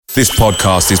This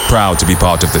podcast is proud to be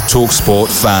part of the TalkSport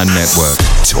Fan Network.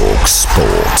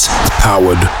 TalkSport.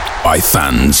 Powered by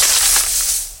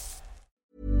fans.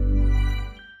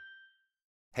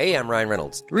 Hey, I'm Ryan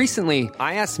Reynolds. Recently,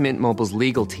 I asked Mint Mobile's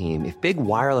legal team if big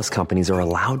wireless companies are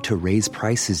allowed to raise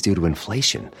prices due to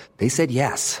inflation. They said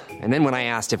yes. And then when I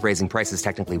asked if raising prices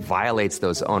technically violates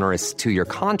those onerous two-year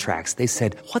contracts, they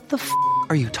said, "What the f***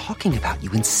 are you talking about,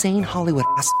 you insane Hollywood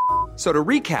ass?" So to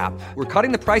recap, we're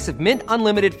cutting the price of Mint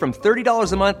Unlimited from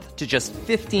 $30 a month to just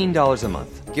 $15 a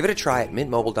month. Give it a try at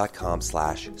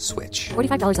mintmobile.com/switch.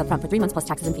 $45 up front for 3 months plus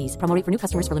taxes and fees. Promo rate for new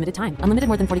customers for limited time. Unlimited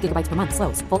more than 40 gigabytes per month.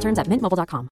 Slows full terms at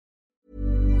mintmobile.com.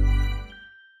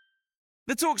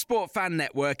 The TalkSport Fan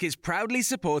Network is proudly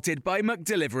supported by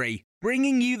McDelivery,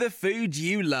 bringing you the food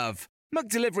you love.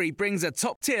 McDelivery brings a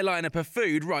top-tier lineup of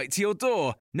food right to your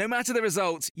door. No matter the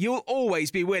result, you'll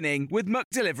always be winning with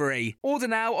McDelivery. Order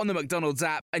now on the McDonald's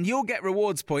app and you'll get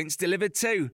rewards points delivered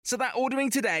too. So that ordering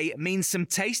today means some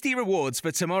tasty rewards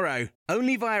for tomorrow.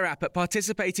 Only via app at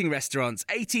participating restaurants.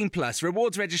 18 plus.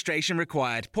 Rewards registration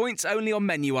required. Points only on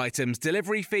menu items.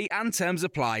 Delivery fee and terms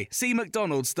apply. See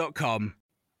mcdonalds.com.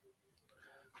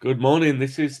 Good morning.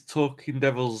 This is Talking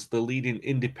Devils, the leading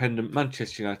independent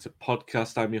Manchester United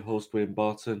podcast. I'm your host, Wayne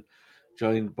Barton,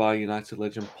 joined by United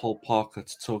legend Paul Parker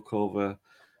to talk over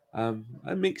a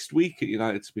mixed week at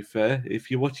United, to be fair.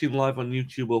 If you're watching live on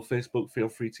YouTube or Facebook, feel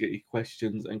free to get your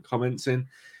questions and comments in.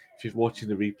 If you're watching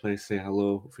the replay, say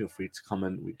hello. Feel free to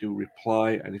comment. We do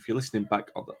reply. And if you're listening back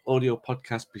on the audio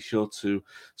podcast, be sure to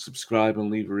subscribe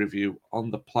and leave a review on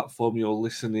the platform you're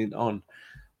listening on.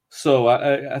 So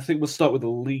I think we'll start with the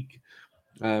league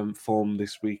form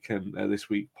this week,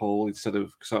 Paul. Instead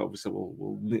of, because obviously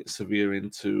we'll knit Sevilla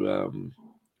into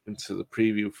the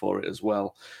preview for it as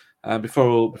well.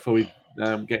 Before we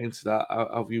get into that, how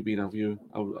have you been? How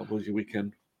was your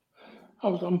weekend?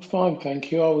 I'm fine,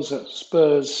 thank you. I was at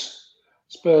Spurs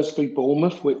v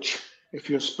Bournemouth, which, if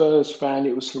you're a Spurs fan,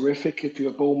 it was horrific. If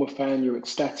you're a Bournemouth fan, you're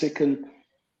ecstatic, and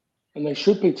they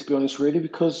should be, to be honest, really,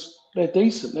 because they're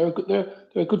decent. They're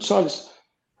a good side.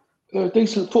 They're a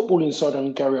decent footballing side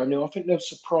under Gary O'Neill. I think they've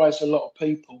surprised a lot of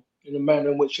people in the manner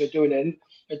in which they're doing it.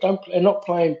 They're not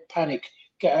playing panic,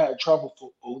 get out of trouble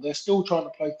football. They're still trying to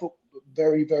play football, but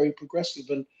very, very progressive.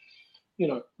 And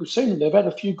we've seen them. They've had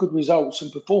a few good results and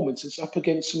performances up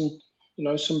against some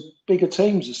bigger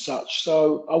teams as such.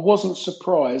 So I wasn't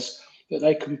surprised that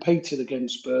they competed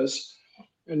against Spurs.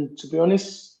 And to be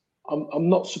honest, I'm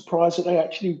not surprised that they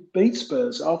actually beat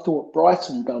Spurs after what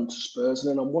Brighton done to Spurs. And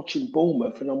then I'm watching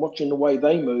Bournemouth and I'm watching the way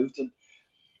they moved. And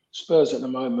Spurs at the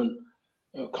moment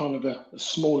are kind of a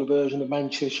smaller version of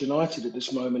Manchester United at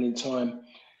this moment in time.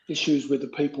 Issues with the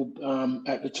people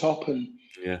at the top and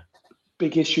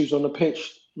big issues on the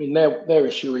pitch. I mean, their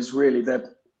issue is really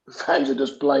the fans are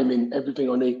just blaming everything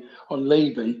on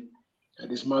Levy at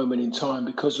this moment in time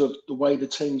because of the way the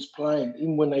team's playing.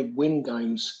 Even when they win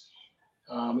games,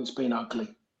 it's been ugly.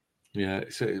 Yeah,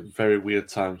 it's a very weird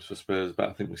times for Spurs, but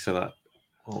I think we say that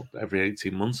every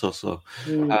 18 months or so.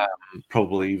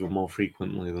 Probably even more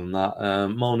frequently than that.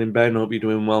 Morning, Ben. Hope you're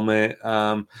doing well, mate.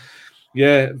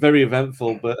 Very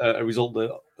eventful, but a result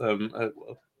that at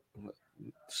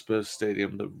Spurs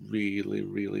Stadium that really,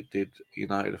 really did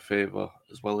United a favour,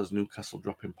 as well as Newcastle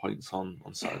dropping points on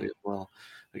Saturday as well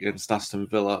against Aston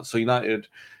Villa. So United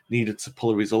needed to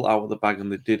pull a result out of the bag,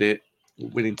 and they did it,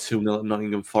 winning 2-0 at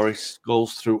Nottingham Forest.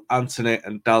 Goals through Anthony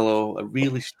and Dalot. A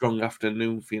really strong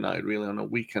afternoon for United, really, on a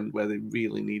weekend where they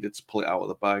really needed to pull it out of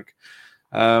the bag.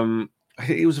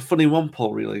 It was a funny one,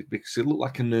 Paul, really, because it looked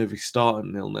like a nervy start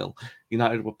at 0-0.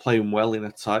 United were playing well in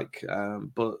attack,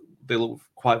 but they looked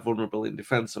quite vulnerable in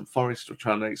defence, and Forest were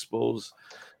trying to expose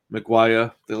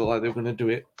Maguire. They looked like they were going to do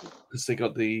it because they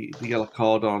got the yellow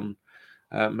card on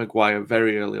Maguire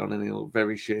very early on, and he looked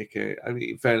very shaky. I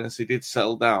mean, in fairness, he did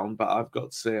settle down, but I've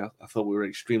got to say, I thought we were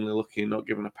extremely lucky in not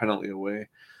giving a penalty away.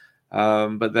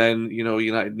 But then,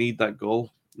 United need that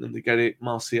goal, and they get it.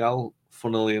 Martial,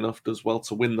 funnily enough, does well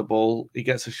to win the ball. He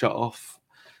gets a shot off.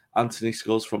 Anthony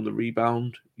scores from the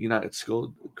rebound. United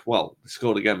scored. Well, they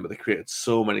scored again, but they created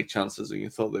so many chances, and you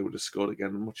thought they would have scored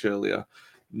again much earlier.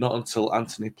 Not until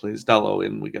Anthony plays Dalot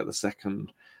in, we get the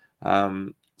second.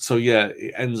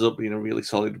 It ends up being a really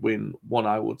solid win. One,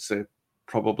 I would say,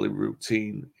 probably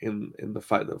routine in the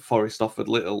fact that Forest offered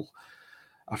little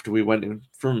after we went in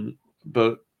front.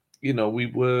 But, we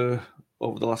were,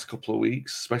 over the last couple of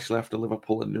weeks, especially after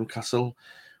Liverpool and Newcastle,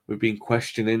 we've been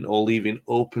questioning or leaving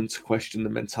open to question the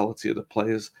mentality of the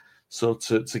players. So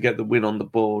to get the win on the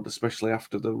board, especially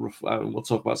after the rough, we'll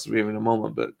talk about Sevilla in a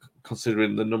moment, but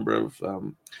considering the number of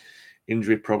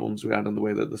injury problems we had and the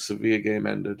way that the Sevilla game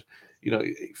ended,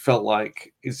 it felt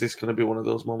like, is this going to be one of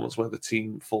those moments where the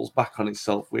team falls back on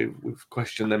itself? We've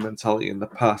questioned their mentality in the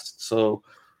past. So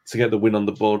to get the win on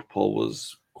the board, Paul,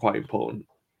 was quite important.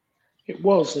 It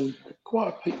was, and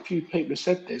quite a few people have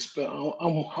said this, but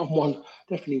I'm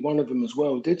definitely one of them as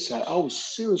well. Did say I was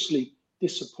seriously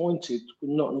disappointed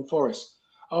with Nottingham Forest.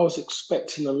 I was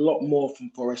expecting a lot more from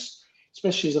Forest,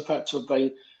 especially as a factor of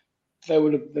they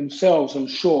would have themselves. I'm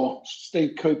sure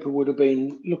Steve Cooper would have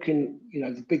been looking,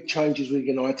 the big changes with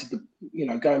United,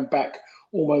 going back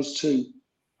almost to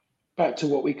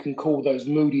what we can call those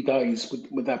moody days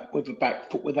with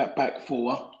that back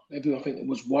four. Everyone I think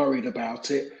was worried about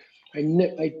it.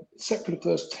 They except for the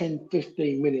first 10,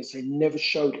 15 minutes, they never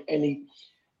showed any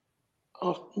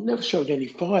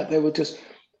fight. They were just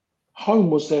home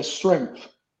was their strength.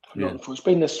 Yeah. It's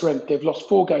been their strength. They've lost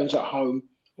 4 games at home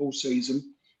all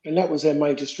season, and that was their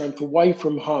major strength. Away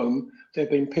from home, they've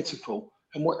been pitiful.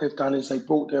 And what they've done is they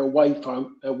brought their away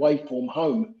form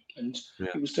home, and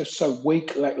it was just so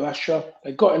weak, lacklustre.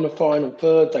 They got in the final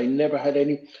third. They never had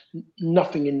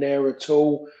nothing in there at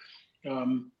all.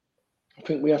 I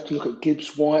think we have to look at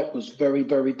Gibbs White was very,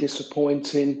 very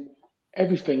disappointing.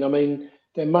 Everything. I mean,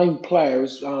 their main player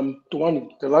is the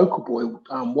local boy,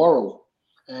 Worrell,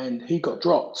 and he got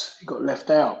dropped. He got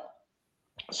left out.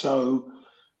 So,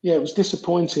 yeah, it was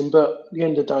disappointing. But at the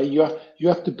end of the day, you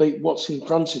have to beat what's in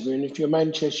front of you. And if you're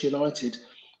Manchester United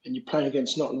and you're playing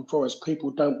against Nottingham Forest,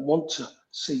 people don't want to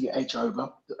see you edge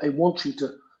over. They want you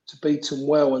to beat them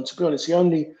well. And to be honest, the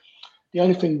only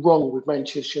thing wrong with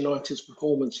Manchester United's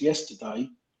performance yesterday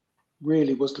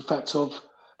really was the fact of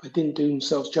they didn't do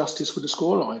themselves justice with the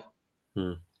scoreline.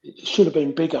 It should have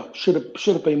been bigger, should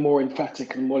have been more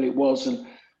emphatic than what it was. And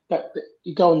that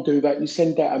you go and do that, you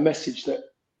send out a message that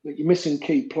you're missing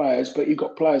key players, but you've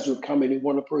got players who have come in who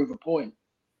want to prove a point.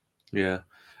 Yeah.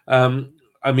 I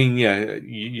mean, yeah,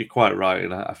 you're quite right.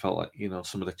 And I felt like,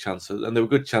 some of the chances, and they were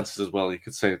good chances as well. You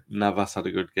could say Navas had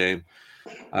a good game.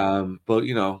 But,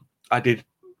 I did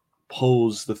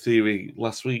pose the theory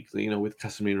last week that, with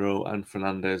Casemiro and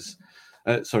Casemiro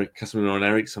and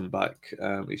Eriksen back,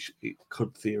 it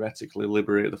could theoretically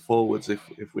liberate the forwards if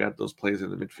we had those players in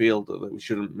the midfield, that we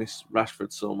shouldn't miss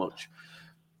Rashford so much.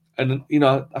 And,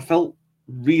 I felt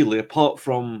really, apart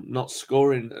from not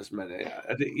scoring as many,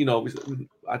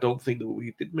 I don't think that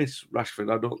we did miss Rashford.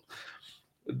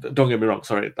 Don't get me wrong.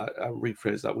 Sorry, I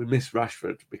rephrase that. We miss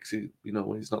Rashford because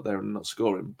when he's not there and not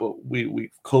scoring. But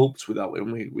we coped without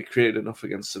him. We created enough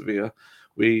against Sevilla.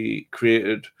 We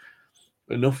created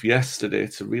enough yesterday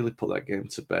to really put that game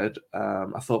to bed.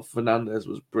 I thought Fernandes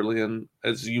was brilliant,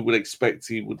 as you would expect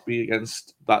he would be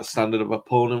against that standard of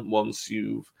opponent. Once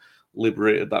you've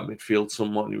liberated that midfield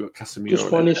somewhat, and you've got Casemiro.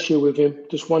 Just one issue with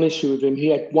him. He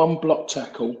had one block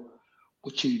tackle,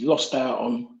 which he lost out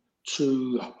on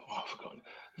to. I forgot.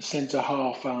 The centre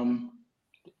half,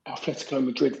 Atletico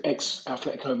Madrid,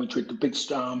 ex-Atletico Madrid, the big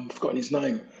star, I've forgotten his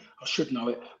name. I should know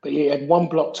it. But he had one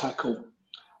block tackle,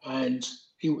 and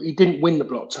he didn't win the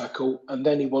block tackle, and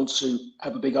then he wants to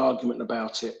have a big argument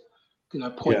about it,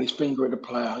 pointing his finger at the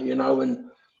player, and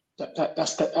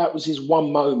that was his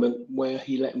one moment where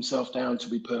he let himself down, to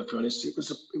be perfectly honest. It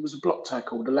was a block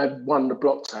tackle. The lad won the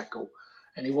block tackle,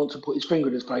 and he wants to put his finger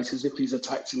in his face as if he's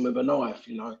attacked him with a knife,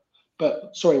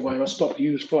 But sorry, Wayne, I stopped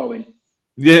you. Was flowing.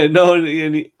 Yeah, no,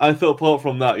 and I thought apart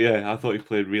from that, I thought he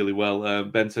played really well.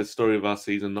 Ben said story of our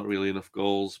season, not really enough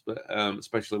goals, but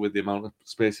especially with the amount of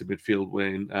space in midfield,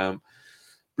 Wayne.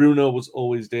 Bruno was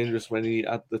always dangerous when he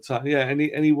had the time. Yeah,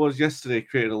 and he was yesterday,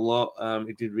 created a lot.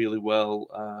 He did really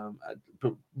well,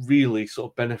 but really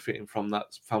sort of benefiting from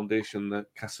that foundation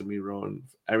that Casemiro and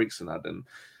Eriksen had. And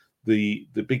the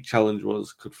big challenge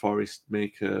was, could Forest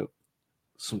make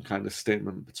some kind of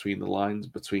statement between the lines,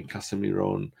 between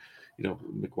Casemiro and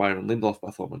Maguire and Lindelof? But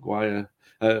I thought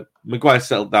Maguire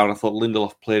settled down. I thought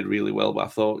Lindelof played really well, but I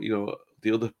thought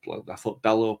I thought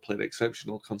Dalot played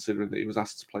exceptional, considering that he was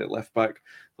asked to play at left back.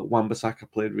 But Wan-Bissaka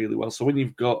played really well. So when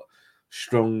you've got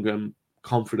strong and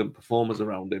confident performers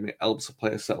around him, it helps a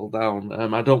player settle down.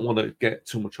 I don't want to get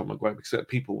too much on Maguire because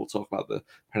people will talk about the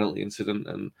penalty incident,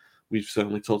 and we've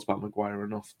certainly talked about Maguire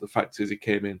enough. The fact is, he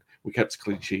came in, we kept a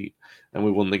clean sheet, and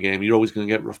we won the game. You're always going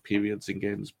to get rough periods in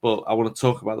games, but I want to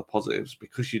talk about the positives,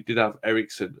 because you did have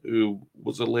Eriksen, who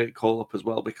was a late call-up as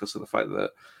well because of the fact that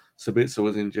Sabitzer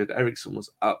was injured. Eriksen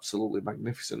was absolutely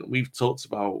magnificent. We've talked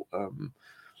about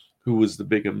who was the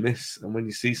bigger miss, and when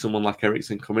you see someone like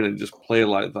Eriksen come in and just play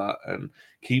like that and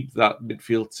keep that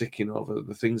midfield ticking over,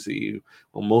 the things that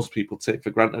most people take for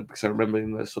granted, because I remember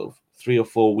in the sort of 3 or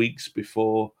 4 weeks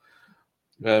before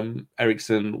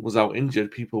Ericsson was out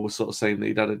injured, people were sort of saying that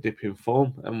he'd had a dip in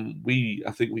form. And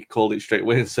I think we called it straight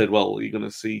away and said, well, you're going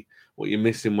to see what you're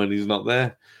missing when he's not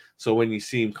there. So when you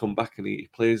see him come back and he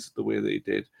plays the way that he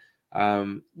did,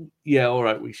 all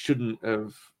right, we shouldn't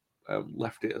have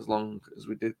left it as long as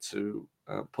we did to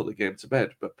put the game to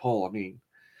bed. But Paul, I mean,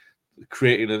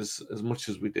 creating as much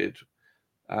as we did,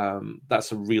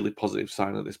 that's a really positive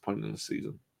sign at this point in the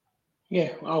season.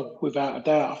 Yeah, without a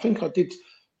doubt. I think I did,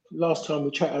 last time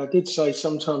we chatted, I did say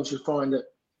sometimes you find that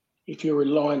if you're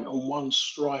reliant on one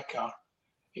striker,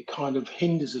 it kind of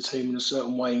hinders a team in a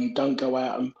certain way, and you don't go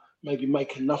out and maybe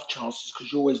make enough chances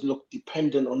because you always look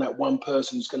dependent on that one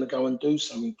person who's going to go and do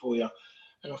something for you.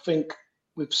 And I think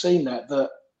we've seen that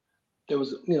there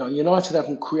was, United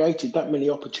haven't created that many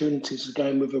opportunities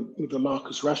again with a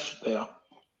Marcus Rashford there.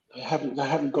 They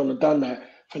haven't gone and done that.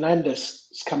 Fernandes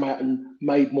has come out and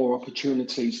made more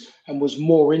opportunities and was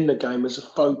more in the game as a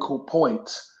focal point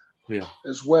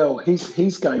as well.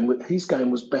 His game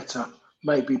was better,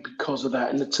 maybe because of that.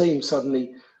 And the team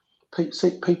suddenly,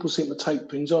 people seem to take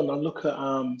things on. I look at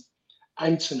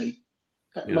Anthony.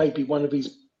 That may be one of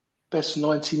his best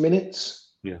 90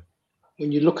 minutes. Yeah.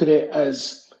 When you look at it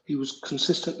as he was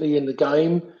consistently in the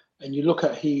game, and you look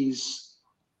at he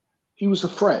was a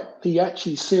threat. He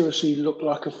actually seriously looked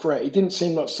like a threat. He didn't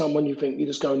seem like someone you think you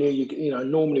just go near.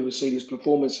 Normally we see these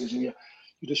performances and you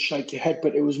just shake your head,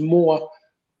 but it was more.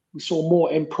 We saw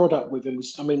more end product with him.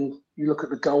 I mean, you look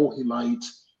at the goal he made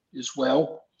as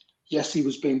well. Yes, he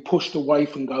was being pushed away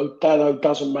from goal. Dalot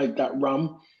doesn't make that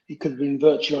run. He could have been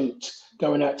virtually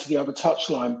going out to the other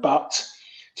touchline. But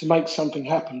to make something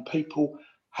happen, people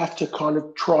have to kind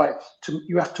of try.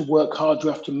 You have to work hard. You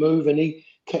have to move, and he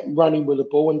kept running with the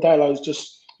ball, and Dalot's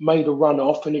just made a run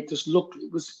off, and it just looked,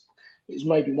 it was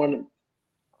maybe one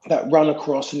that run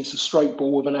across, and it's a straight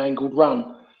ball with an angled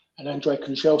run. And Andrei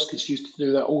Kanchelskis used to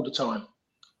do that all the time,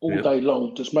 all day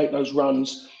long, just make those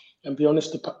runs. And be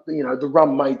honest, the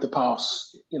run made the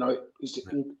pass.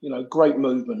 Great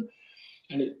movement,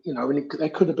 and there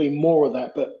could have been more of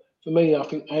that. But for me, I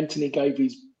think Anthony gave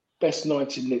his best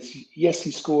 90 minutes. Yes,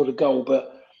 he scored a goal,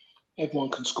 but everyone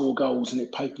can score goals and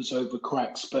it papers over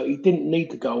cracks. But he didn't need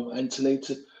the goal, Anthony,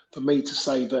 for me to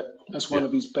say that that's one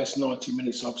of his best 90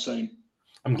 minutes I've seen.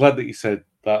 I'm glad that you said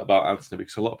that about Anthony,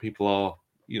 because a lot of people are,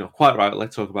 quite right.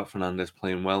 Let's talk about Fernandes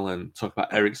playing well and talk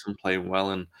about Ericsson playing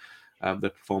well and the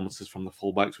performances from the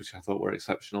fullbacks, which I thought were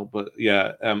exceptional. But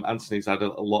Anthony's had a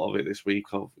lot of it this week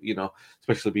of,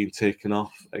 especially being taken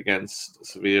off against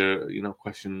severe,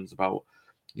 questions about,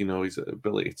 his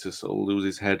ability to sort of lose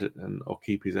his head or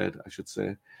keep his head, I should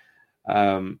say.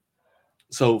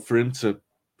 So for him to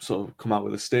sort of come out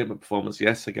with a statement performance,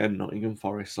 yes, again, Nottingham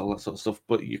Forest, all that sort of stuff,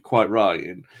 but you're quite right.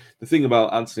 And the thing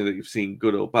about Anthony that you've seen,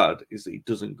 good or bad, is that he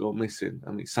doesn't go missing.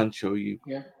 I mean, Sancho, he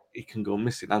can go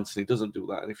missing. Anthony doesn't do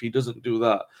that. And if he doesn't do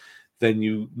that, then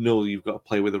you've got to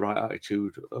play with the right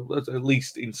attitude, at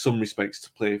least in some respects,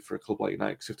 to play for a club like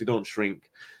United. Because if they don't shrink,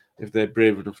 if they're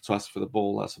brave enough to ask for the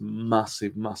ball, that's a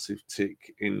massive, massive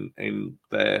tick in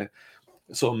their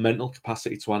sort of mental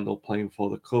capacity to handle playing for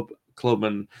the club.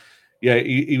 And yeah,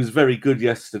 he was very good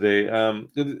yesterday. And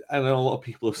a lot of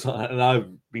people have, and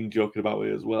I've been joking about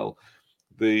it as well,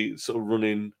 the sort of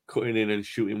running, cutting in and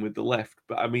shooting with the left.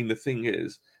 But I mean, the thing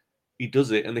is, he does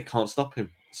it and they can't stop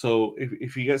him. So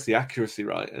if he gets the accuracy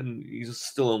right, and he's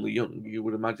still only young, you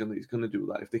would imagine that he's going to do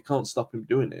that. If they can't stop him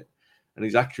doing it and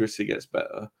his accuracy gets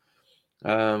better,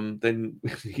 then,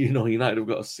 United have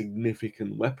got a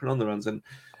significant weapon on their hands. And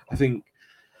I think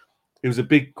it was a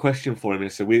big question for him.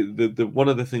 So one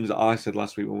of the things that I said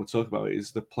last week when we talked about it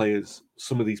is the players,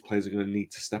 some of these players are going to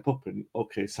need to step up. And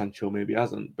okay, Sancho maybe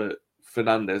hasn't, but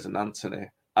Fernandes and Anthony,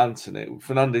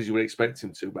 Fernandes you would expect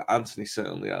him to, but Anthony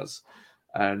certainly has.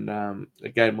 And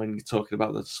again, when you're talking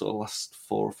about the sort of last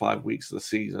 4 or 5 weeks of the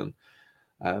season,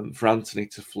 for Anthony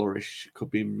to flourish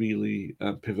could be really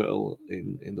pivotal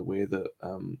in the way that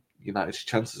United's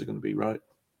chances are going to be, right?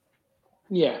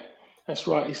 Yeah, that's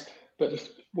right. But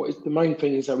the main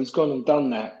thing is, though, he's gone and done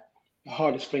that. The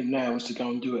hardest thing now is to go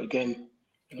and do it again.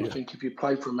 And I think if you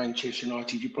play for Manchester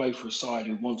United, you play for a side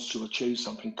who wants to achieve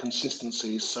something.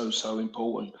 Consistency is so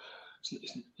important.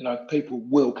 People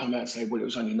will come out and say, well, it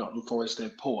was only Nottingham Forest, they're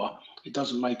poor. It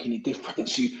doesn't make any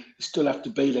difference. You still have to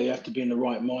be there. You have to be in the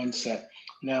right mindset.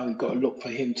 Now we've got to look for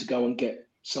him to go and get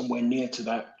somewhere near to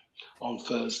that on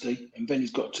Thursday. And then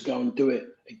he's got to go and do it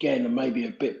again, and maybe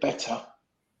a bit better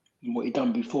than what he'd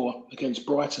done before against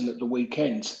Brighton at the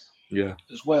weekend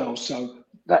as well. So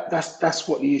that's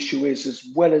what the issue is. As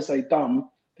well as they've done,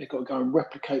 they've got to go and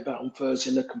replicate that on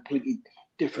Thursday in a completely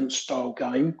different style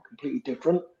game, completely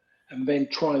different, and then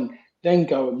try and then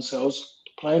go at themselves.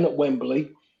 playing at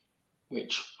Wembley,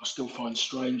 which I still find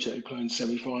strange that they're playing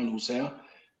semi-finals there,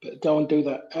 but go and do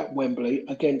that at Wembley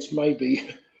against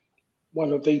maybe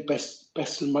one of the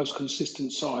best and most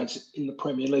consistent sides in the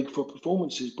Premier League for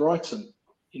performances, Brighton,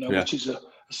 which is a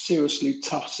seriously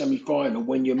tough semi-final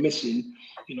when you're missing,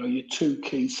 your two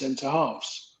key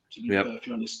centre-halves, to be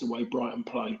perfectly honest, the way Brighton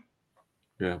play.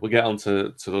 Yeah, we'll get on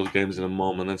to those games in a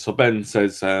moment. And so Ben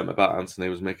says about Anthony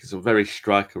was making some very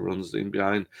striker runs in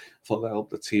behind. I thought that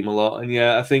helped the team a lot. And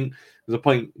I think there's a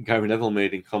point Gary Neville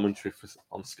made in commentary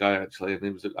on Sky, actually, and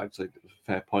it was actually a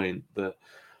fair point that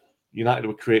United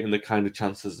were creating the kind of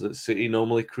chances that City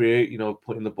normally create,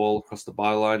 putting the ball across the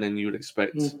byline, and you would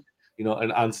expect,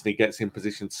 and Anthony gets in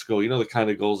position to score, the kind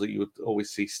of goals that you would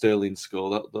always see Sterling score,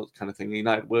 that kind of thing.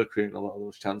 United were creating a lot of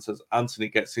those chances. Anthony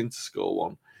gets in to score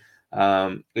one.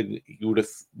 And you would have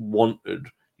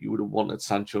wanted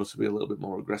Sancho to be a little bit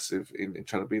more aggressive in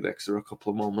trying to be there, because there are a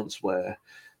couple of moments where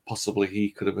possibly he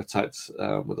could have attacked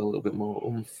with a little bit more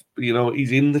oomph. But,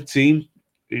 he's in the team.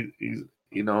 He's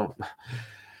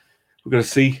we're going to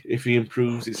see if he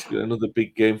improves. It's another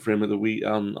big game for him of the week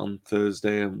on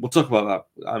Thursday, and we'll talk about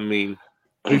that. I mean,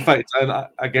 in fact,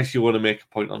 I guess you want to make a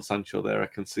point on Sancho there. I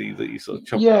can see that you sort of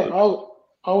chopped. Yeah,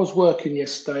 I was working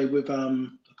yesterday with my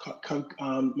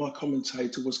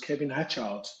commentator was Kevin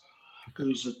Hatchard,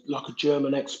 who's like a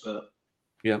German expert.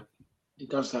 Yeah, he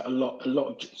does that a lot. A lot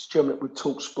of German with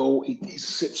Talk Sport. He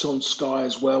sits on Sky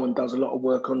as well and does a lot of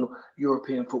work on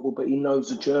European football, but he knows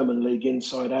the German league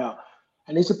inside out.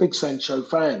 And he's a big Sancho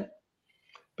fan.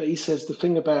 But he says the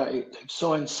thing about it, they've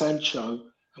signed Sancho,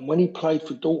 and when he played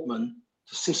for Dortmund,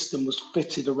 the system was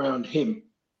fitted around him.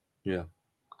 Yeah.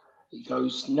 He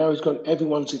goes, now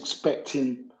everyone's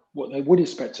expecting what they would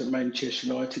expect at Manchester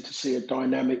United, to see a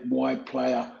dynamic, wide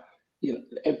player.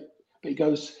 But he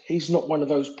goes, he's not one of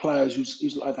those players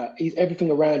who's like that. Everything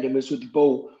around him is with the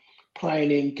ball, playing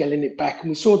in, getting it back. And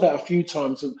we saw that a few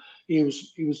times. He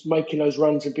was making those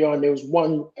runs in behind. There was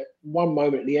one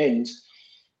moment at the end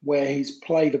where he's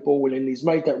played the ball and he's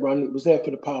made that run. It was there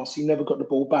for the pass. He never got the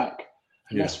ball back.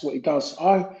 And that's what he does.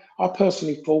 I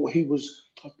personally thought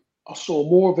I saw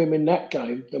more of him in that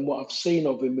game than what I've seen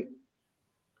of him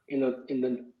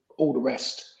in all the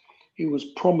rest. He was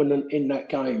prominent in that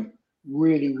game,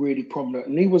 really, really prominent.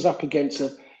 And he was up against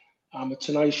a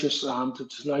tenacious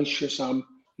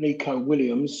Nico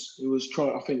Williams, who was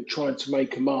trying to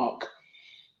make a mark,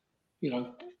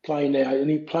 playing there, and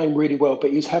he's playing really well,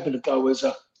 but he's having a go as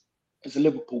a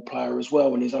Liverpool player as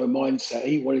well in his own mindset.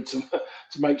 He wanted to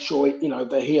make sure,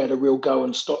 that he had a real go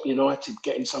and stop United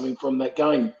getting something from that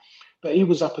game. But he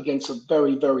was up against a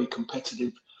very, very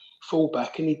competitive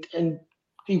fullback, and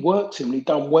he worked him. And he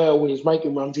done well when he was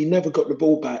making runs. He never got the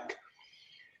ball back.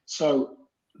 So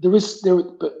but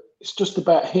it's just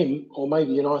about him, or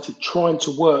maybe United trying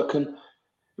to work. And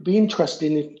it'd be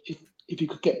interesting if he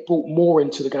could get brought more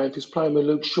into the game. If he's playing with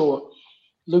Luke Shaw.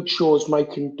 Luke Shaw's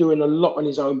doing a lot on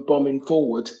his own bombing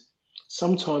forward.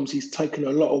 Sometimes he's taken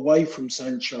a lot away from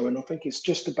Sancho, and I think it's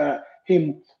just about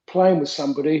him playing with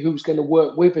somebody who's going to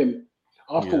work with him.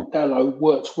 I thought Dalot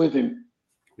worked with him.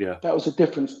 Yeah, that was the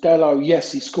difference. Dalot,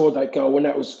 yes, he scored that goal, and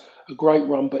that was a great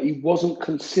run, but he wasn't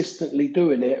consistently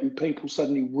doing it, and people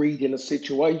suddenly reading a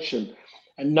situation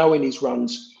and knowing his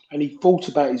runs, and he thought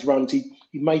about his runs. He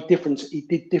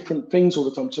did different things all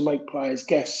the time to make players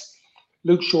guess.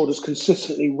 Luke Shaw just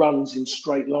consistently runs in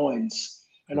straight lines,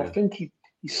 and I think he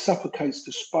suffocates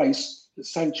the space that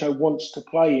Sancho wants to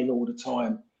play in all the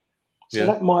time. So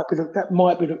that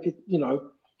might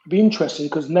be interesting,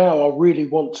 because now I really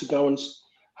want to go and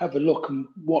have a look and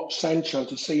watch Sancho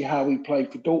to see how he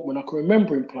played for Dortmund. I can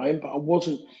remember him playing, but I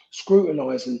wasn't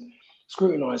scrutinising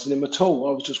him at all.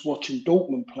 I was just watching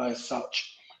Dortmund play as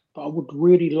such. But I would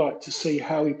really like to see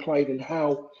how he played and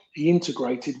how he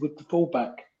integrated with the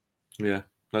fullback. Yeah,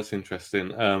 that's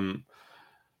interesting.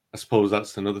 I suppose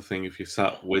that's another thing. If you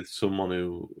sat with someone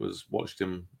who has watched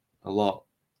him a lot,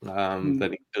 then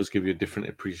it does give you a different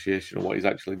appreciation of what he's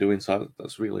actually doing. So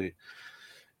that's really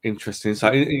interesting.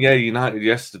 So United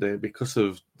yesterday, because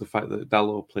of the fact that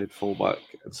Dalot played fullback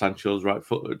and Sancho's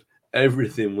right-footed,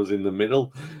 everything was in the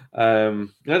middle. I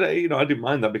didn't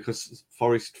mind that, because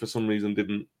Forest for some reason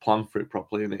didn't plan for it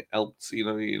properly, and it helped.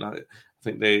 I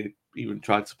think they even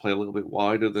tried to play a little bit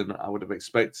wider than I would have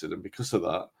expected, and because of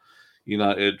that,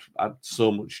 United had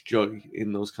so much joy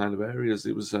in those kind of areas.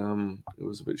 It was a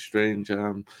bit strange.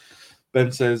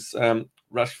 Ben says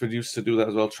Rashford used to do that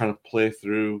as well, trying to play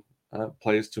through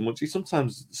players too much. He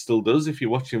sometimes still does. If you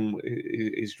watch him,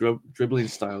 his dribbling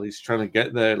style, he's trying to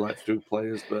get there like through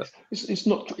players. But it's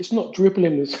not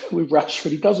dribbling with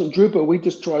Rashford. He doesn't dribble. He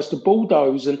just tries to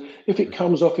bulldoze. And if it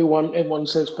comes off, everyone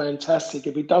says fantastic.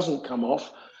 If it doesn't come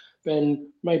off,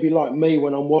 then maybe like me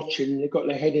when I'm watching, they've got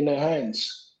their head in their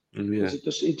hands. Yeah,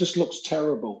 It just looks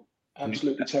terrible,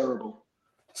 absolutely terrible.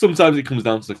 Sometimes it comes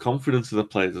down to the confidence of the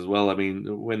players as well. I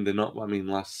mean, when they're not, I mean,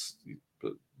 last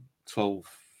 12,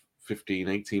 15,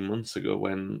 18 months ago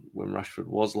when Rashford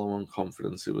was low on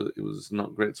confidence, it was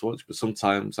not great to watch. But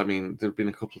sometimes, I mean, there have been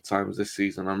a couple of times this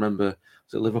season. I remember it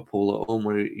was at Liverpool at home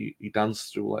where he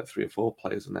danced through like 3 or 4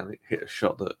 players and then it hit a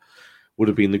shot that would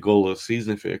have been the goal of the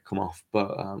season if it had come off.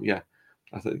 But yeah,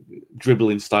 I think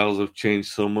dribbling styles have changed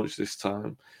so much this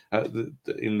time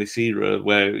in this era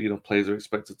where players are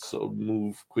expected to sort of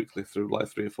move quickly through like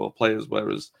 3 or 4 players,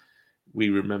 whereas I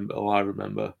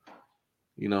remember,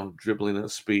 dribbling at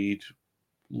speed,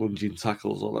 lunging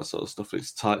tackles, all that sort of stuff.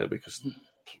 It's tighter because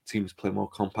teams play more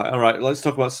compact. All right, let's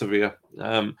talk about Sevilla.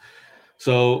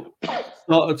 So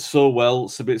started so well.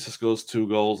 Sabitzer scores 2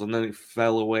 goals and then it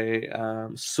fell away.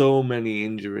 So many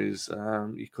injuries.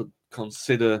 You could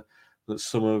consider that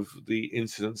some of the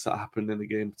incidents that happened in the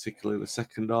game, particularly the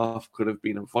second half, could have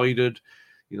been avoided.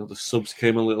 The subs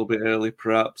came a little bit early,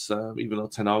 perhaps, even though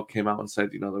Ten Hag came out and said,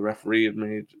 the referee had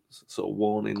made sort of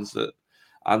warnings that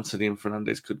Anthony and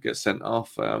Fernandes could get sent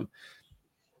off.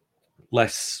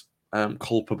 Less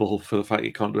culpable for the fact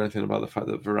you can't do anything about the fact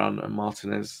that Varane and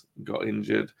Martinez got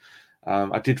injured.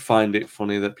 I did find it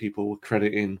funny that people were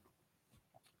crediting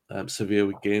Sevilla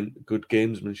with good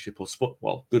gamesmanship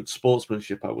or good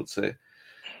sportsmanship, I would say.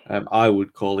 I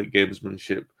would call it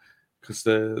gamesmanship because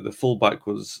the fullback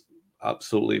was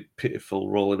absolutely pitiful,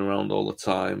 rolling around all the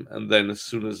time. And then as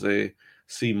soon as they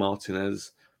see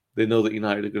Martinez, they know that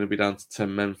United are going to be down to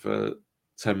 10 men for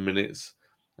 10 minutes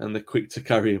and they're quick to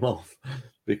carry him off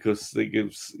because it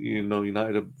gives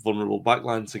United a vulnerable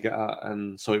backline to get at.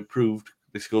 And so it proved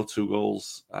they score 2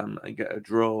 goals and get a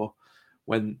draw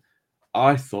when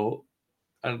I thought,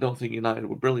 and I don't think United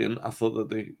were brilliant. I thought that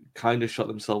they kind of shot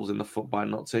themselves in the foot by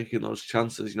not taking those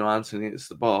chances. Anthony hits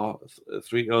the bar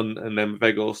 3-1, and then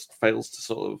Vegos fails to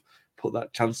sort of put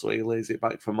that chance away. He lays it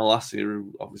back for Malassi,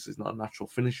 who obviously is not a natural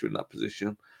finisher in that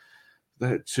position. They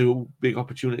had 2 big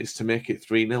opportunities to make it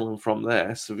 3-0, and from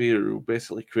there, Sevilla, who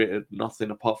basically created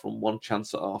nothing apart from 1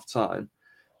 chance at half time,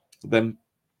 then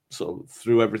sort of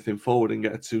threw everything forward and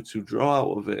get a 2-2 draw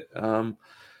out of it.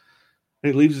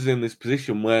 It leaves us in this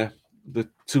position where the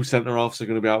 2 centre-halves are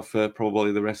going to be out for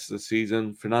probably the rest of the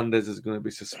season. Fernandes is going to be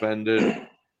suspended.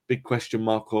 Big question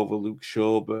mark over Luke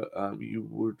Shaw, but you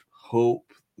would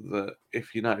hope that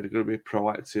if United are going to be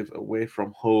proactive away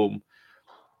from home,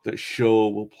 that Shaw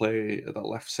will play at that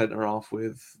left centre-half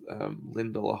with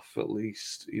Lindelof at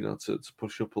least, to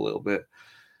push up a little bit.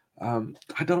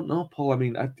 I don't know, Paul. I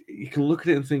mean, you can look at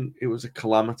it and think it was a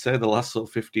calamity the last sort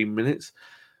of 15 minutes.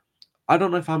 I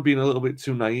don't know if I'm being a little bit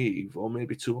too naive or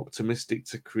maybe too optimistic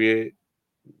to create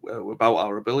about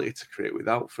our ability to create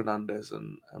without Fernandes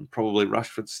and probably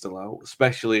Rashford still out,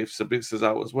 especially if Sabitzer's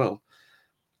out as well.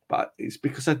 But it's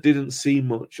because I didn't see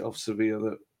much of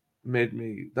Sevilla that made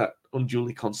me that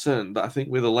unduly concerned. That I think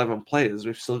with 11 players,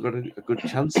 we've still got a good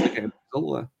chance to get a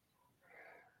result there.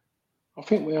 I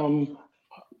think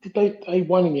they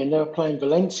won in the end. They were playing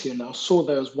Valencia, and I saw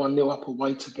there was 1-0 up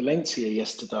away to Valencia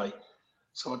yesterday.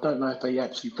 So I don't know if they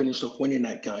actually finished off winning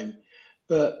that game.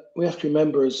 But we have to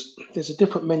remember there's a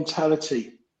different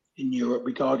mentality in Europe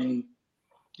regarding,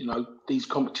 these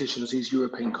competitions, these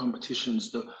European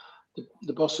competitions.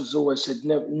 The boss has always said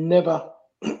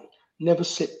never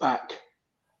sit back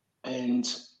and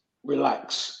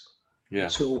relax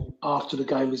until after the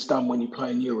game is done when you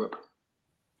play in Europe.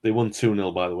 They won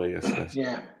 2-0, by the way, yesterday.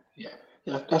 Yeah.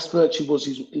 That's virtually was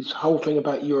his whole thing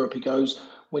about Europe. He goes,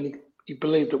 when he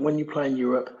believed that when you play in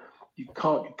Europe, you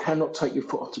cannot take your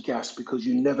foot off the gas because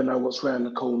you never know what's around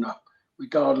the corner,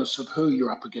 regardless of who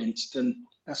you're up against. And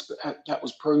that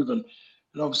was proven.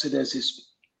 And obviously there's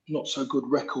this not so good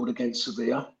record against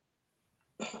Sevilla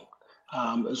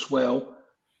as well.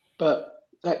 But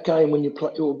that game when you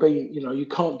play, it will be, you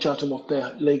can't judge them off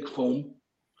their league form.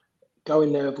 Go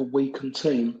in there with a weakened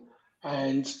team,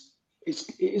 and it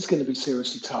is going to be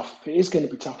seriously tough. It is going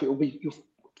to be tough. You'll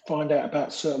find out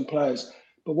about certain players.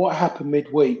 But what happened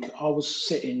midweek, I was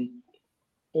sitting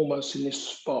almost in this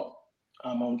spot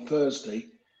on Thursday,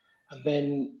 and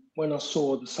then when I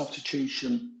saw the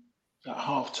substitution at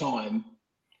half time,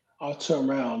 I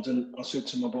turned around and I said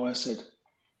to my boy, I said,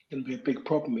 going to be a big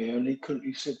problem here. And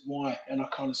he said, why? And I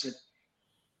kind of said,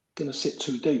 going to sit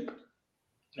too deep.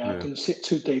 Going to sit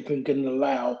too deep and going to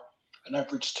allow an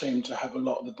average team to have a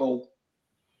lot of the ball.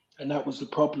 And that was the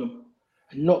problem.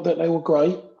 And not that they were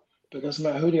great, but it doesn't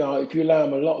matter who they are. If you allow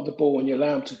them a lot of the ball and you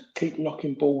allow them to keep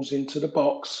knocking balls into the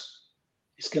box,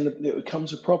 it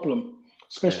becomes a problem.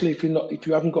 Especially if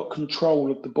you haven't got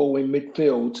control of the ball in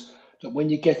midfield, that when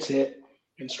you get it,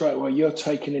 and straight away you're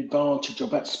taking advantage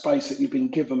of that space that you've been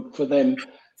given for them,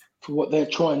 for what they're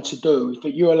trying to do.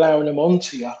 But you're allowing them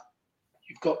onto you.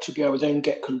 You've got to be able to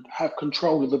then have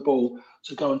control of the ball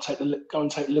to go and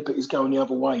take liberties going the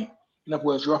other way. In other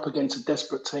words, you're up against a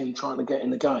desperate team trying to get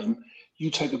in the game. You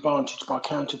take advantage by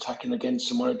counter-attacking against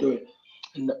them when I do it.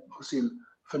 And obviously,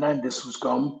 Fernandes was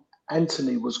gone,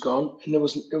 Anthony was gone, and there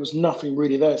was nothing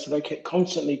really there. So they kept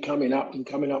constantly coming up. And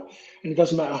it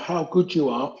doesn't matter how good you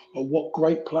are or what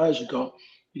great players you got.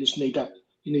 You just need that.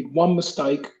 You need one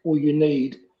mistake, or you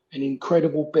need an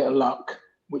incredible bit of luck,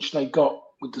 which they got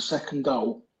with the second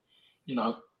goal.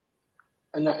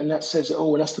 And that says it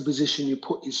all. And that's the position you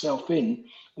put yourself in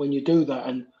when you do that.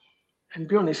 And to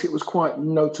be honest, it was quite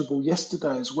notable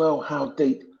yesterday as well how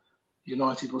deep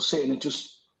United was sitting.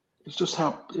 It's just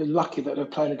how lucky that they're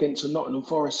playing against a Nottingham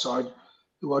Forest side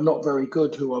who are not very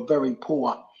good, who are very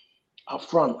poor up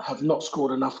front, have not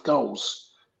scored enough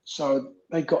goals. So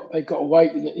they got away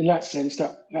in that sense.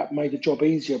 That made the job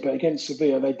easier. But against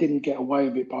Sevilla, they didn't get away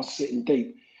with it by sitting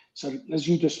deep. So as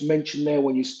you just mentioned there,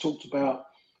 when you talked about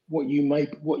what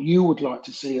you would like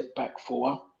to see at back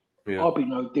four, I'll be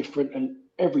no different, and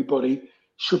everybody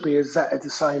should be exactly the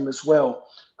same as well.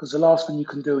 Because the last thing you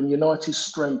can do, and United's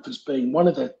strength has been, one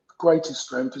of their greatest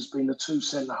strength has been the two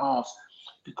centre halves,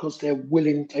 because they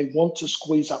want to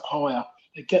squeeze up higher.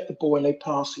 They get the ball and they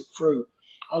pass it through.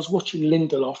 I was watching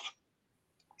Lindelof.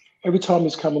 Every time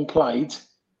he's come and played,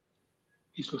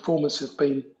 his performance has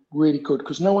been really good,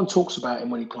 because no one talks about him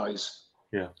when he plays.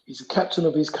 Yeah, he's a captain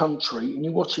of his country, and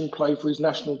you watch him play for his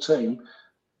national team.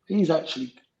 He's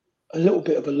actually a little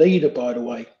bit of a leader, by the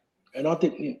way. And I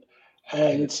didn't.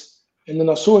 And then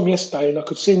I saw him yesterday, and I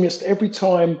could see him yesterday.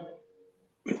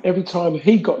 Every time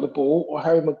he got the ball, or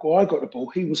Harry Maguire got the ball,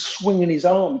 he was swinging his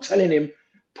arm, telling him,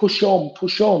 push on,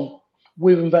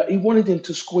 with him. That he wanted him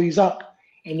to squeeze up,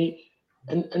 and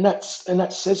that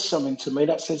says something to me.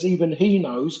 That says even he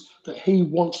knows that he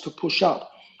wants to push up.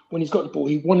 When he's got the ball,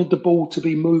 he wanted the ball to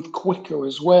be moved quicker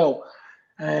as well.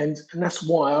 And that's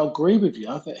why I agree with you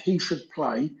that he should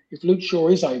play. If Luke Shaw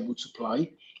is able to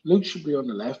play, Luke should be on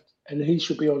the left and he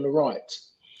should be on the right.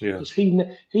 Yeah. Because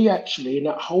he actually, in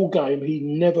that whole game, he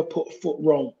never put a foot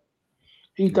wrong.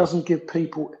 He doesn't give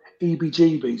people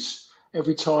EBGBs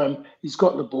every time he's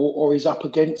got the ball or he's up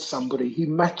against somebody. He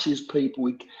matches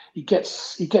people. He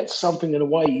gets something in the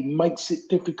way. He makes it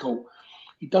difficult.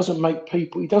 He doesn't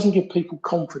give people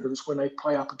confidence when they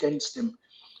play up against him.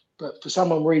 But for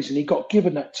some reason, he got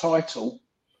given that title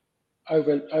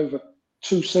over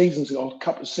 2 seasons or a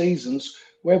couple of seasons,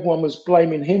 where everyone was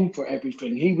blaming him for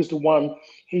everything. He was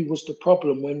the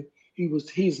problem when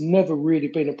he's never really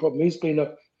been a problem. He's been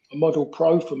a model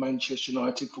pro for Manchester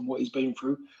United from what he's been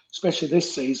through, especially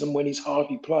this season when he's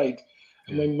hardly played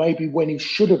and when he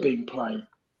should have been playing.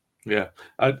 Yeah.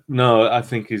 I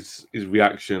think his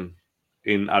reaction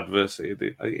in adversity,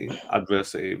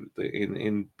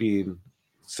 in being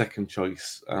second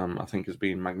choice, I think has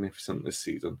been magnificent this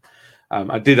season.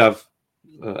 I did have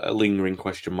a lingering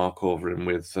question mark over him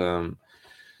with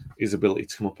his ability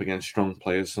to come up against strong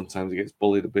players. Sometimes he gets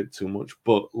bullied a bit too much,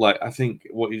 but I think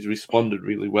what he's responded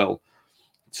really well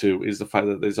to is the fact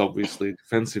that there's obviously a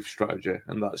defensive strategy,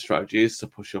 and that strategy is to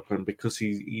push up, and because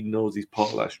he knows he's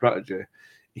part of that strategy,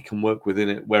 he can work within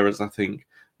it. Whereas I think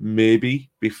maybe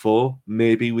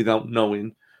without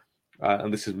knowing,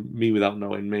 and this is me without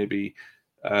knowing, maybe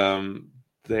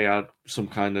they had some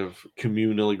kind of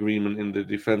communal agreement in the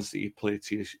defence that you play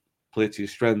to your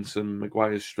strengths, and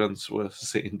Maguire's strengths were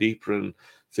sitting deeper and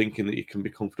thinking that you can be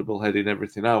comfortable heading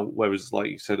everything out. Whereas, like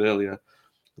you said earlier,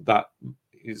 that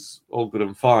is all good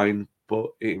and fine, but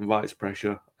it invites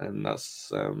pressure, and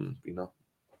that's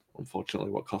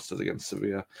unfortunately what cost us against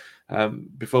Sevilla.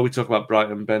 Before we talk about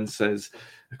Brighton, Ben says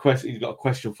he's got a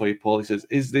question for you, Paul. He says,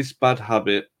 is this bad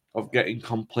habit of getting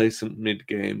complacent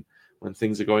mid-game when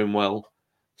things are going well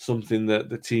something that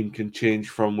the team can change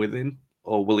from within,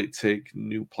 or will it take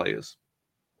new players?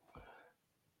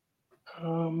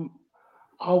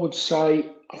 I would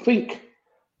say, I think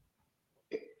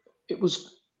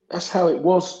that's how it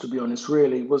was, to be honest,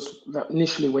 really. It was that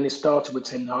initially when it started with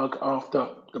Ten Hag after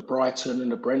the Brighton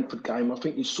and the Brentford game, I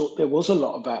think there was a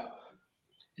lot of that,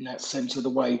 in that sense of the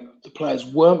way the players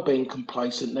weren't being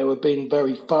complacent. They were being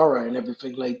very thorough in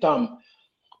everything they'd done.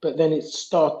 But then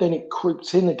it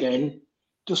creeped in again,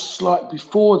 just like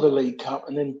before the League Cup,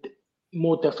 and then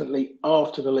more definitely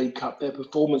after the League Cup, their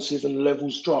performances and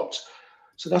levels dropped.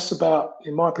 So that's about,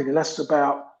 in my opinion, that's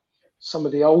about some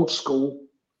of the old school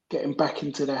getting back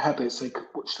into their habits,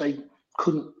 which they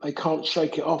can't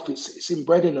shake it off. It's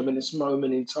inbred in them in this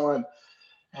moment in time,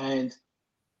 and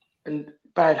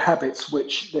bad habits.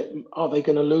 Are they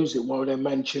going to lose it while they're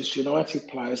Manchester United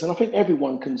players? And I think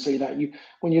everyone can see that.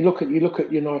 When you look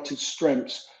at United's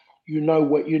strengths, you know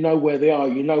where they are,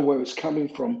 you know where it's coming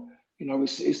from.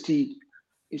 It's the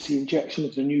injection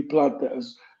of the new blood that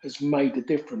has made the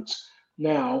difference.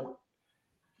 Now,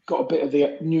 got a bit of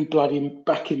the new blood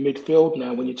back in midfield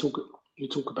now. When you talk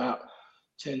about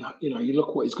you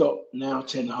look what he's got now.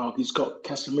 Ten Hag, he's got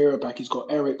Casemiro back, he's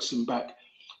got Eriksen back.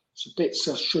 So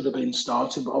Bitzer should have been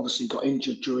starting, but obviously got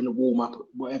injured during the warm up.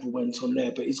 Whatever went on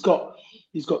there, but he's got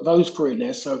those three in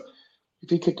there. So if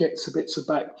he could get Sabitzer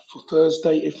back for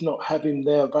Thursday, if not have him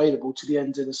there available to the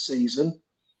end of the season,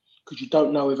 because you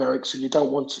don't know with Eriksen, you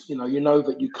don't want to, you know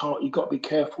that you can't. You've got to be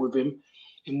careful with him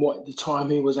in what the time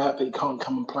he was out, but he can't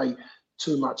come and play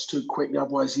too much too quickly.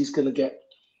 Otherwise, he's going to get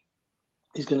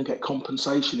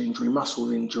compensation injury,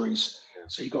 muscle injuries.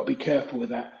 So you've got to be careful with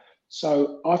that.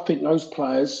 So I think those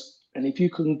players, and if you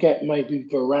can get maybe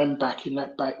Varane back in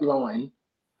that back line,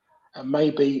 and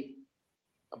maybe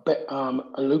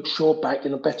a Luke Shaw back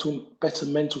in a better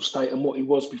mental state than what he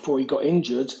was before he got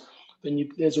injured, then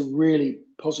there's a really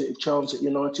positive chance that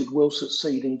United will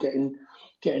succeed in getting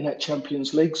that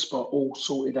Champions League spot all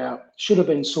sorted out. Should have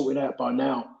been sorted out by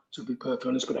now, to be perfectly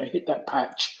honest, but they hit that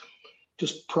patch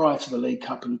just prior to the League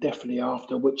Cup and definitely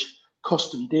after, which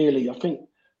cost them dearly. I think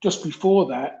just before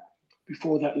that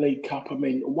League Cup, I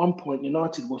mean, at one point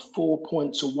United were 4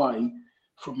 points away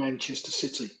from Manchester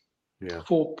City. Yeah.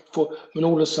 When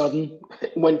all of a sudden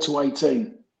it went to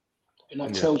 18. And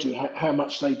that tells you how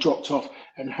much they dropped off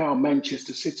and how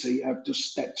Manchester City have just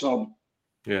stepped on.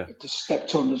 Yeah. Just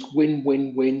stepped on as win,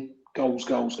 win, win, goals.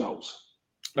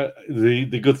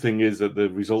 The good thing is that the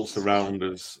results around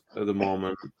us at the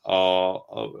moment are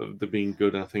they're being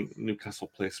good. I think Newcastle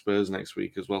play Spurs next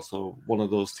week as well, so one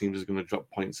of those teams is going to drop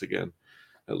points again,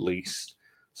 at least.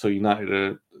 So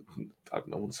United, I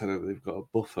wouldn't say that they've got a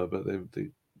buffer, but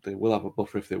they will have a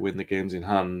buffer if they win the games in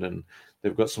hand, and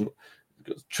they've got some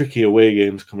tricky away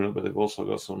games coming up, but they've also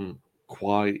got some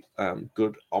quite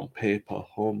good on paper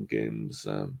home games.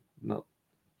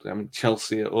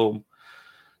 Chelsea at home.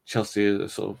 Chelsea are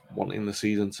sort of wanting the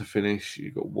season to finish.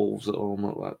 You've got Wolves at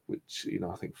home, which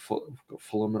I think we've got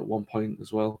Fulham at one point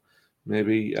as well,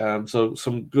 maybe. So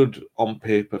some good on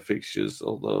paper fixtures,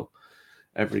 although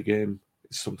every game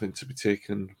is something to be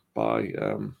taken by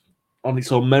on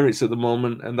its own merits at the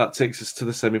moment, and that takes us to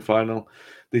the semi-final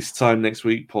this time next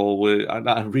week, Paul.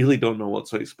 I really don't know what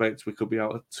to expect. We could be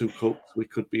out of two cups. We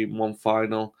could be in one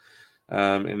final.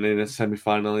 And in a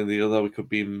semi-final in the other, we could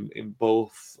be in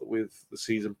both with the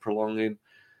season prolonging.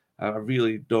 I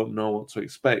really don't know what to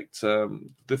expect.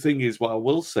 The thing is, what I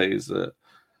will say is that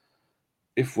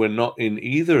if we're not in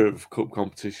either of cup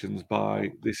competitions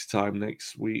by this time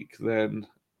next week, then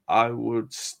I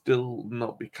would still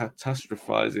not be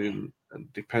catastrophizing,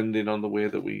 and depending on the way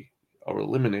that we are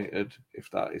eliminated, if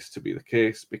that is to be the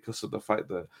case, because of the fact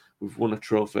that we've won a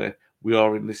trophy, we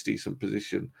are in this decent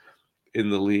position in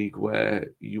the league where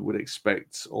you would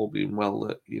expect, all being well,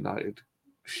 that United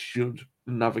should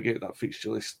navigate that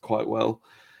fixture list quite well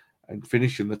and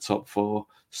finish in the top four.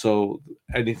 So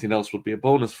anything else would be a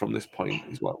bonus from this point,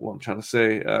 is what I'm trying to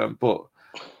say. But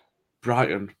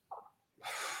Brighton,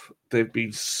 they've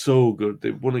been so good.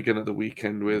 They've won again at the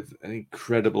weekend with an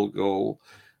incredible goal.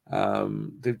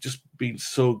 They've just been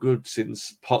so good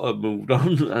since Potter moved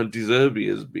on, and De Zerbi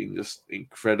has been just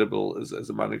incredible as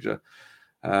a manager.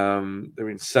 They're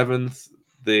in seventh.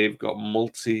 They've got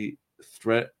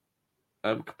multi-threat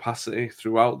capacity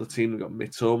throughout the team. They've got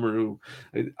Mitoma, who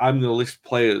I'm going to list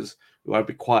players who I'd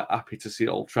be quite happy to see at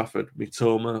Old Trafford.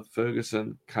 Mitoma,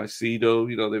 Ferguson, Caicedo.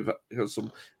 They've got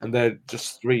some, and they're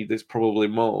just three. There's probably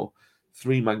more.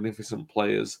 Three magnificent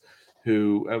players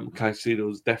who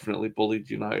Caicedo's definitely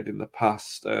bullied United in the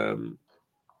past.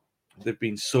 They've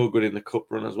been so good in the cup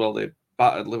run as well. They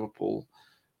battered Liverpool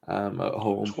at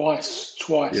home Twice.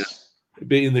 Yeah.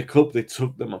 But in the cup, they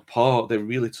took them apart. They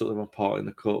really took them apart in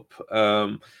the cup.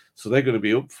 So they're going to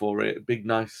be up for it. A big,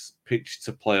 nice pitch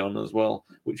to play on as well,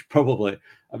 which probably,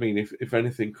 I mean, if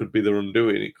anything could be their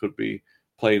undoing, it could be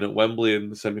playing at Wembley in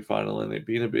the semi-final and it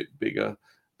being a bit bigger,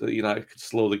 that United could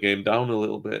slow the game down a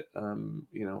little bit.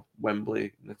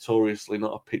 Wembley, notoriously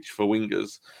not a pitch for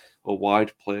wingers or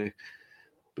wide play,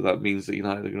 but that means that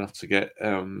United are going to have to get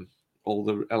all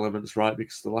the elements right,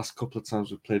 because the last couple of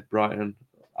times we've played Brighton,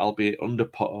 albeit under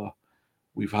Potter,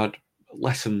 we've had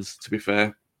lessons, to be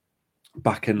fair.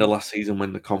 Back end of last season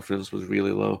when the confidence was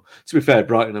really low. To be fair,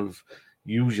 Brighton have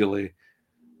usually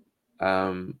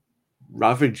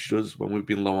ravaged us when we've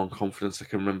been low on confidence. I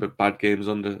can remember bad games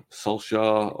under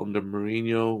Solskjaer, under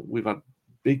Mourinho. We've had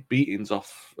big beatings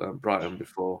off Brighton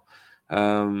before.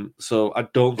 So I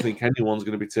don't think anyone's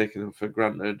going to be taking them for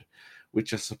granted,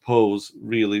 which I suppose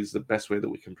really is the best way that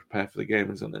we can prepare for the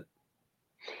game, isn't it?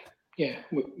 Yeah,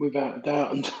 without a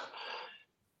doubt. And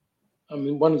I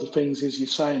mean, one of the things is you're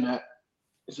saying that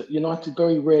is that United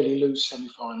very rarely lose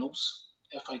semi-finals,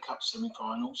 FA Cup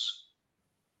semi-finals.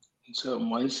 In certain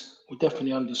ways, we're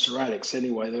definitely under Sir Alex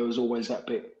anyway. There was always that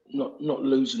bit not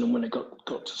losing them when they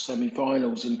got to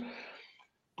semi-finals, and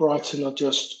Brighton are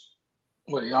just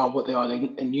what they are.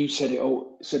 And you said it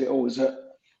all. Is that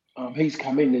he's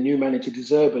come in, the new manager De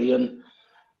Zerbi, and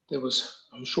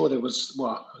I'm sure there was.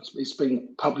 Well, it's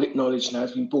been public knowledge now.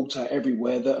 It's been brought out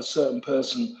everywhere that a certain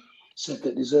person said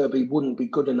that De Zerbi wouldn't be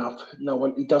good enough. No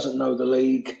one, he doesn't know the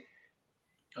league.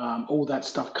 All that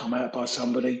stuff come out by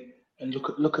somebody. And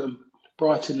look at them.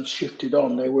 Brighton have shifted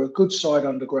on. They were a good side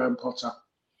under Graham Potter,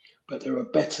 but they're a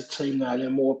better team now. They're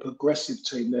a more progressive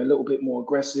team. They're a little bit more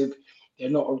aggressive. They're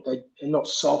not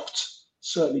soft.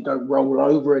 Certainly don't roll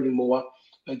over anymore.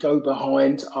 They go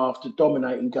behind after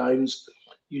dominating games.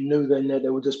 You knew then that they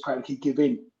would just practically give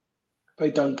in. They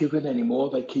don't give in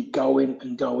anymore. They keep going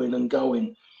and going and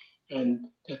going. And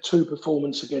their 2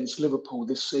 performances against Liverpool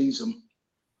this season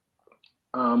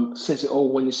says it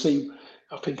all. When you see,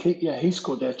 I think he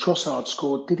scored there. Trossard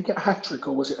scored. Did he get a hat-trick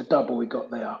or was it a double he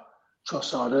got there?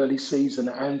 Trossard, early season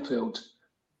at Anfield.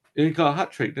 He got a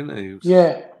hat-trick, didn't he?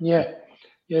 Yeah.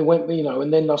 Went,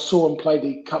 and then I saw him play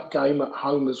the cup game at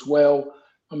home as well.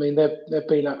 I mean, they've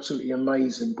been absolutely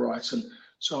amazing, Brighton.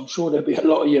 So I'm sure there'll be a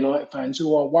lot of United fans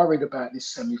who are worried about this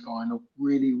semi-final,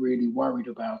 really, really worried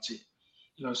about it.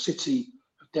 City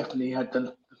have definitely had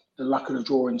the luck of the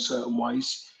draw in certain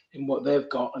ways in what they've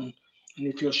got. And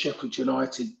if you're Sheffield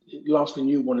United, the last thing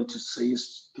you wanted to see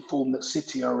is the form that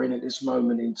City are in at this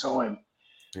moment in time.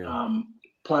 Yeah.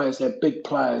 Their big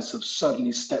players have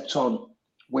suddenly stepped on,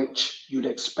 which you'd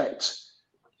expect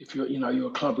if you're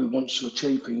a club who wants to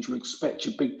achieve things. You expect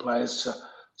your big players to,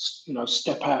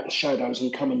 step out the shadows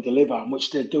and come and deliver,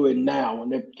 which they're doing now.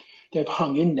 And they've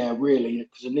hung in there really,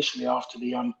 because initially after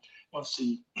once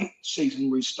the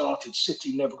season restarted,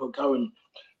 City never got going.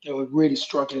 They were really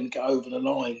struggling to get over the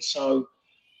line. So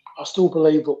I still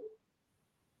believe that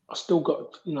I still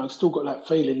got that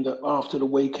feeling that after the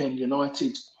weekend,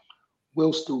 United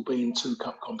will still be in 2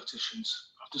 cup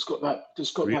competitions. I've just got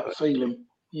that feeling.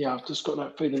 Yeah, I've just got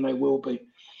that feeling they will be,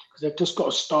 because they've just got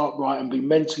to start right and be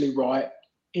mentally right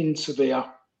in Seville,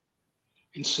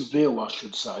 I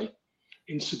should say,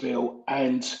 and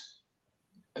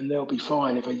they'll be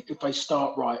fine if they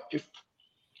start right.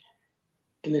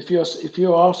 If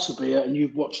you are Sevilla and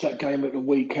you've watched that game at the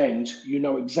weekend, you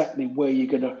know exactly where you're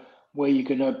gonna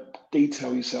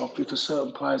detail yourself. If a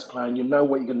certain player's playing, you know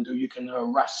what you're gonna do. You can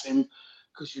harass him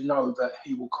because you know that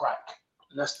he will crack.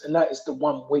 And that is the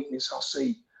one weakness I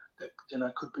see that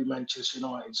could be Manchester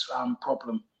United's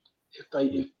problem.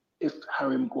 If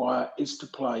Harry Maguire is to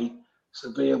play,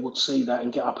 Sevilla would see that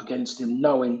and get up against him,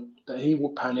 knowing that he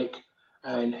will panic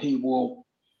and he would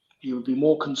be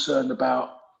more concerned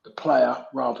about the player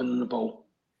rather than the ball.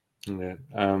 Yeah,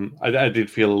 I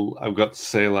did feel, I've got to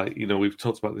say, we've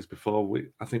talked about this before.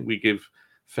 I think we give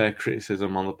fair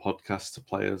criticism on the podcast to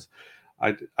players.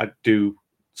 I do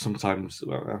sometimes,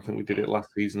 I think we did it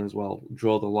last season as well,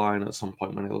 draw the line at some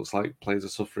point when it looks like players are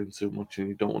suffering too much and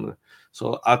you don't want to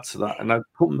sort of add to that. And I'd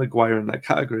put Maguire in that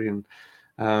category, and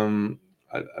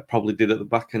I probably did at the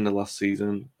back end of last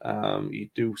season. You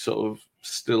do sort of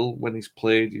still, when he's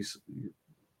played, you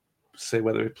say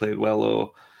whether he played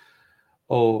well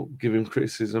or give him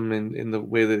criticism in the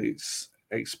way that it's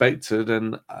expected.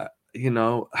 And,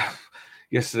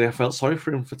 yesterday I felt sorry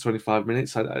for him for 25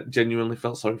 minutes. I genuinely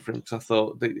felt sorry for him because I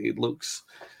thought that it looks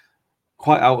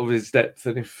quite out of his depth.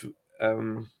 And if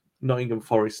Nottingham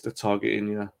Forest are targeting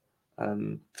you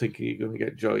and thinking you're going to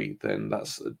get joy, then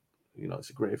that's, it's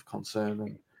a grave concern.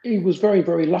 And he was very,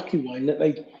 very lucky, Wayne, that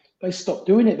they stopped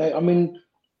doing it.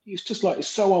 It's just like, it's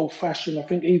so old-fashioned. I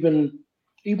think even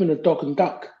a dog and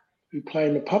duck who play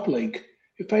in the pub league,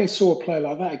 if they saw a player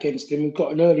like that against him and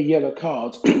got an early yellow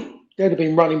card, they'd have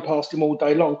been running past him all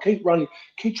day long. Keep running,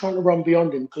 keep trying to run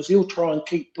beyond him because he'll try and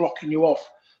keep blocking you off.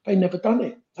 They never done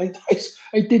it.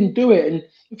 They didn't do it. And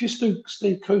if you're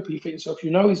Steve Cooper, you think to yourself,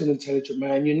 he's an intelligent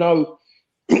man.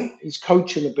 His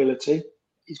coaching ability,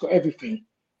 he's got everything.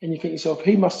 And you think to yourself,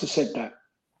 he must have said that.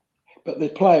 But the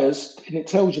players, and it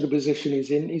tells you the position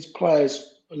he's in, his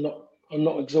players are are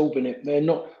not absorbing it. They're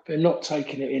not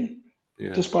taking it in.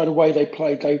 Yeah. Just by the way they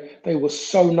played, they were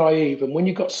so naive. And when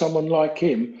you got someone like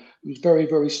him who's very,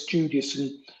 very studious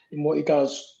in what he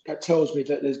does, that tells me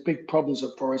that there's big problems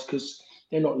at Forest because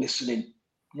they're not listening.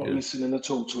 Not listening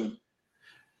at all to him.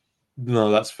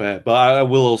 No, that's fair. But I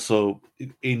will also,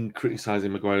 in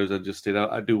criticising Maguire as I just did,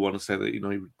 I do want to say that,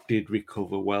 he did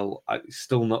recover well.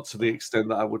 Still not to the extent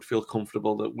that I would feel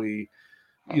comfortable that we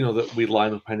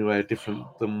line up anywhere different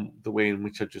than the way in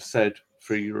which I just said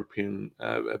for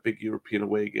a big European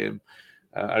away game.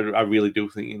 I really do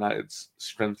think United's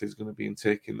strength is going to be in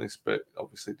taking this, but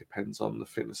obviously it depends on the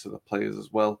fitness of the players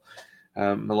as well.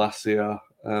 Malacia,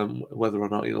 whether or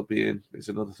not he'll be in is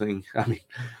another thing. I mean,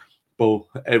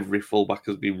 every fullback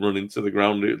has been running to the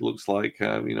ground. It looks like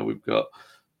we've got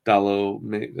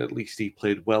Dallo. At least he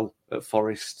played well at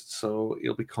Forest, so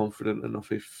he'll be confident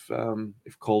enough if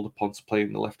called upon to play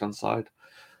in the left hand side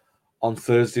on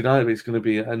Thursday night. It's going to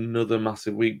be another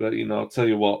massive week. But I'll tell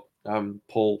you what.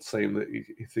 Paul saying that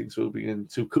he thinks we'll be in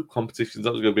 2 cup competitions.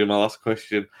 That was going to be my last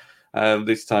question.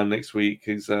 This time next week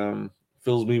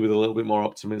fills me with a little bit more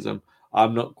optimism.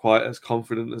 I'm not quite as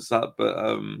confident as that, but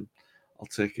I'll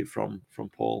take it from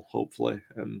Paul, hopefully.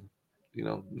 And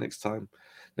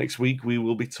next week we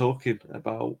will be talking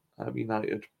about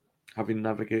United having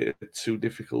navigated 2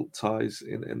 difficult ties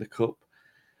in the cup,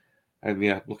 and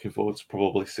looking forward to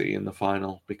probably City in the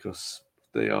final, because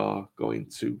they are going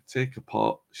to take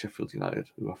apart Sheffield United,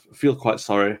 who I feel quite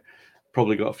sorry.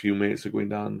 Probably got a few mates who are going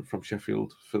down from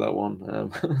Sheffield for that one.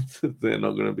 They're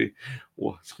not going to be.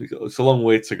 It's a long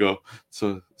way to go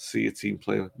to see a team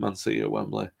play Man City at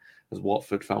Wembley, as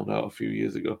Watford found out a few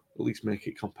years ago. At least make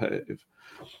it competitive.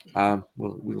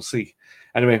 We'll see.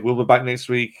 Anyway, we'll be back next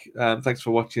week. Thanks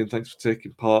for watching. Thanks for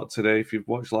taking part today. If you've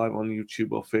watched live on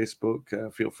YouTube or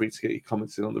Facebook, feel free to get your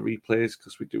comments in on the replays,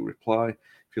 because we do reply.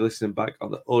 If you're listening back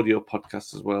on the audio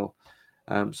podcast as well,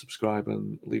 subscribe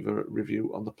and leave a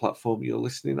review on the platform you're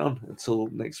listening on. Until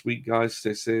next week, guys,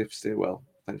 stay safe, stay well.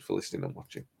 Thanks for listening and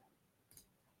watching.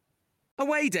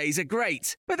 Away days are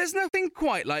great, but there's nothing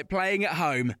quite like playing at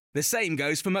home. The same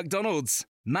goes for McDonald's.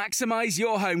 Maximise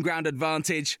your home ground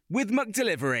advantage with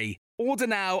McDelivery. Order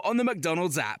now on the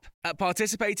McDonald's app. At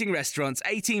participating restaurants,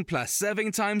 18 plus,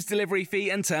 serving times, delivery fee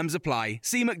and terms apply.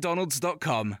 See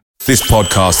mcdonalds.com. This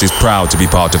podcast is proud to be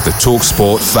part of the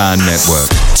TalkSport Fan Network.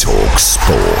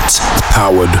 TalkSport.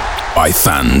 Powered by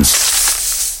fans.